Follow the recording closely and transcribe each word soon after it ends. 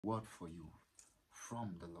Word for you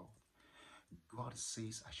from the Lord. God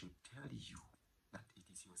says, I should tell you that it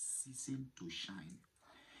is your season to shine.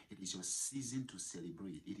 It is your season to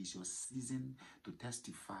celebrate. It is your season to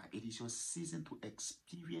testify. It is your season to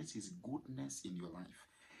experience His goodness in your life.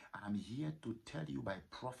 And I'm here to tell you by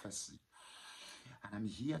prophecy. And I'm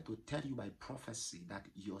here to tell you by prophecy that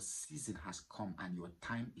your season has come and your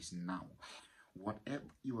time is now. Whatever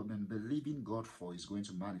you have been believing God for is going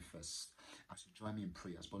to manifest as you join me in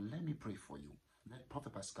prayers. But let me pray for you. Let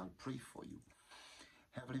Prophet Pascal pray for you.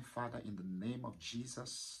 Heavenly Father, in the name of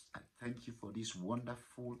Jesus, I thank you for this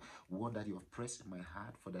wonderful word that you have pressed in my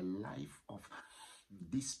heart for the life of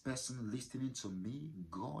this person listening to me.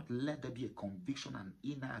 God, let there be a conviction and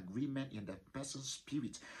inner agreement in the person's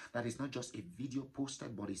spirit that is not just a video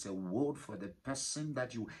posted, but it's a word for the person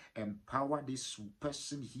that you empower this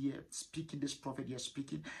person here speaking, this prophet here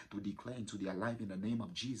speaking, to declare into their life in the name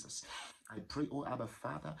of Jesus. I pray, oh Abba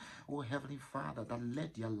Father, oh Heavenly Father, that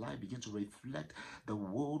let their life begin to reflect the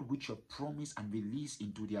word which you promised and release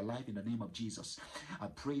into their life in the name of Jesus. I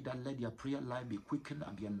pray that let their prayer life be quickened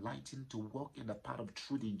and be enlightened to walk in the path of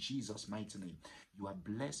truth in Jesus' mighty name. You are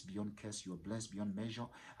blessed beyond curse, you are blessed beyond measure,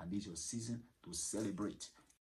 and this is your season to celebrate.